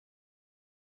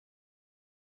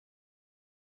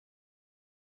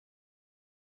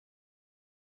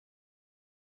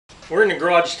We're in the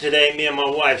garage today, me and my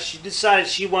wife. She decided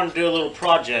she wanted to do a little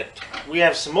project. We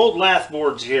have some old lath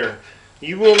boards here.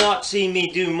 You will not see me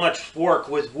do much work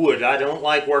with wood. I don't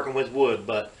like working with wood,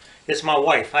 but it's my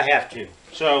wife. I have to.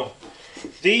 So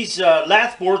these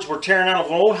lath boards were tearing out of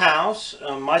an old house.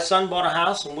 My son bought a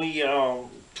house and we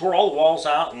tore all the walls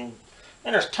out, and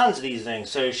there's tons of these things.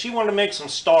 So she wanted to make some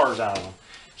stars out of them.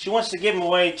 She wants to give them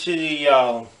away to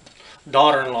the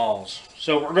daughter-in-laws.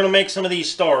 So we're going to make some of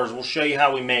these stars. We'll show you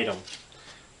how we made them.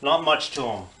 Not much to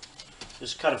them.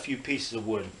 Just cut a few pieces of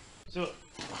wood. So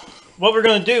what we're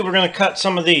going to do, we're going to cut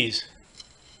some of these.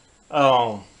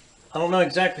 I don't know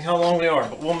exactly how long they are,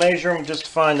 but we'll measure them just to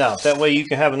find out. That way you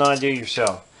can have an idea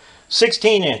yourself.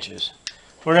 16 inches.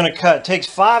 We're going to cut. It takes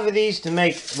 5 of these to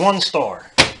make one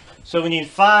star. So we need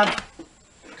 5.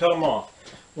 Cut them off.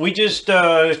 We just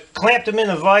clamped them in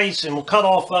a vise and we'll cut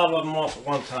all 5 of them off at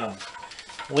one time.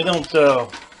 We don't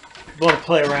want to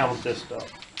play around with this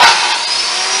stuff.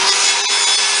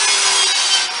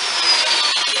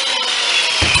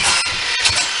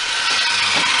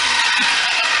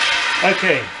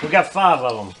 Okay, we got 5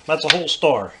 of them. That's a whole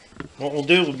star. What we'll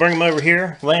do, we'll bring them over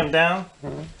here, lay them down,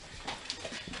 put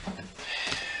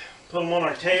them on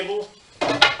our table.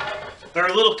 They're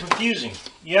a little confusing.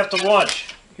 You have to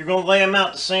watch. You're going to lay them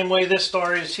out the same way this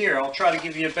star is here. I'll try to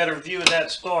give you a better view of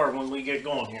that star when we get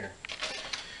going here.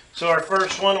 So our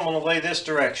first one, I'm going to lay this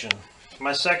direction.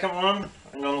 My second one,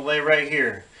 I'm going to lay right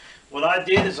here. What I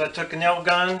did is I took a nail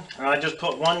gun and I just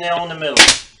put one nail in the middle,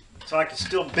 so I can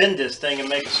still bend this thing and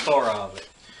make a star out of it.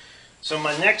 So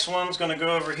my next one's going to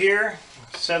go over here,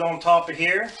 set on top of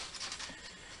here,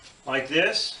 like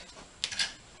this.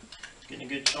 Getting a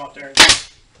good shot there.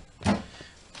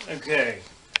 Okay.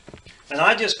 And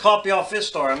I just copy off this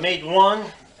star. I made one,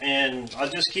 and I'll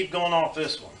just keep going off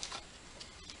this one.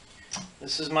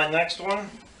 This is my next one.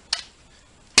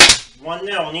 One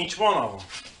nail in each one of them.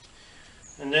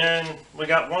 And then we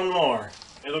got one more.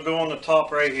 It'll go on the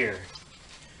top right here.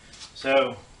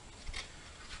 So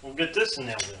we'll get this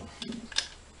nail down.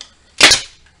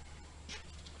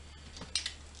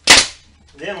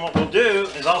 Then what we'll do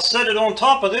is I'll set it on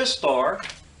top of this star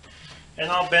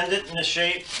and I'll bend it in the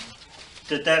shape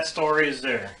that star is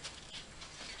there.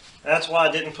 That's why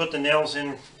I didn't put the nails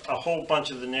in, a whole bunch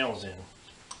of the nails in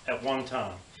at one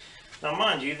time. Now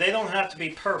mind you, they don't have to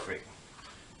be perfect.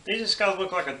 They just got to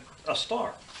look like a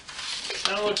star.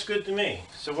 That looks good to me.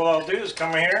 So what I'll do is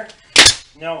come here.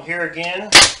 Now here again,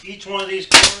 each one of these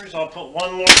corners I'll put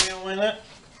one more nail in it,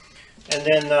 and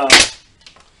then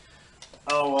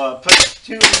I'll put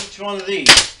 2 in each one of these.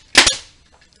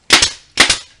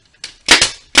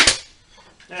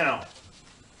 Now,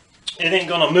 it ain't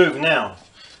gonna move now.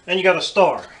 And you got a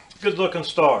star, good looking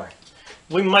star.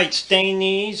 We might stain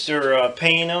these or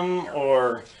paint them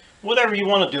or whatever you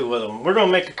want to do with them. We're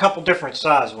gonna make a couple different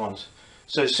size ones.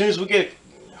 So as soon as we get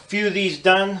a few of these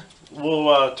done,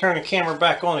 we'll turn the camera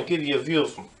back on and give you a view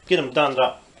of them, get them done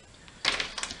up.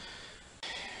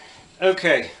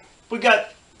 Okay, we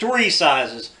got 3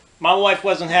 sizes. My wife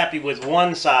wasn't happy with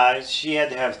one size. She had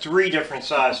to have 3 different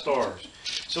size stars.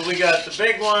 So we got the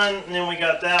big one, and then we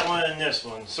got that one and this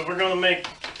one. So we're going to make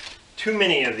too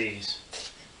many of these.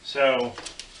 So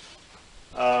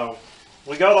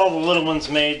we got all the little ones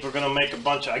made. We're going to make a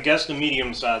bunch of, I guess, the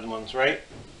medium sized ones, right?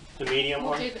 The medium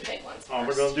one? We'll do the big ones first. Oh,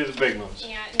 we're going to do the big ones.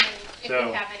 Yeah, and then if we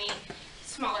have any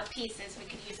smaller pieces, we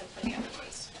could use them for the other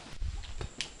ones.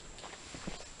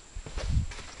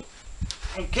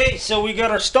 Okay, so we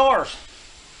got our stars.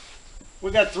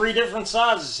 We got 3 different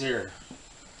sizes here.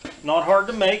 Not hard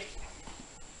to make.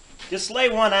 Just lay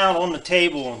one out on the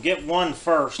table and get one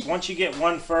first. Once you get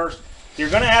one first, you're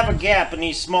going to have a gap in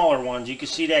these smaller ones. You can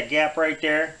see that gap right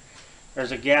there.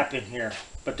 There's a gap in here,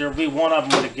 but there'll be one of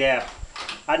them with a gap.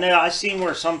 I know I've seen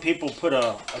where some people put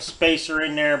a spacer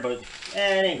in there, but it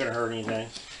ain't gonna hurt anything.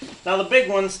 Now the big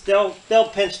ones, they'll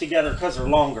pinch together because they're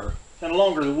longer. And the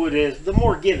longer the wood is, the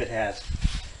more give it has.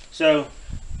 So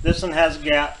this one has a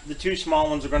gap. The 2 small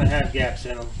ones are going to have gaps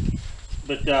in them.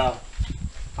 But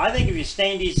I think if you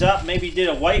stained these up, maybe did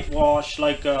a whitewash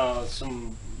like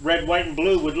some red, white, and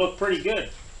blue would look pretty good.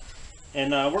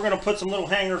 And we're going to put some little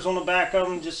hangers on the back of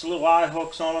them, just little eye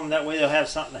hooks on them. That way they'll have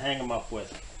something to hang them up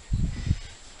with.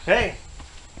 Okay,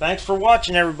 thanks for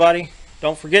watching, everybody.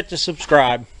 Don't forget to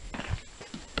subscribe.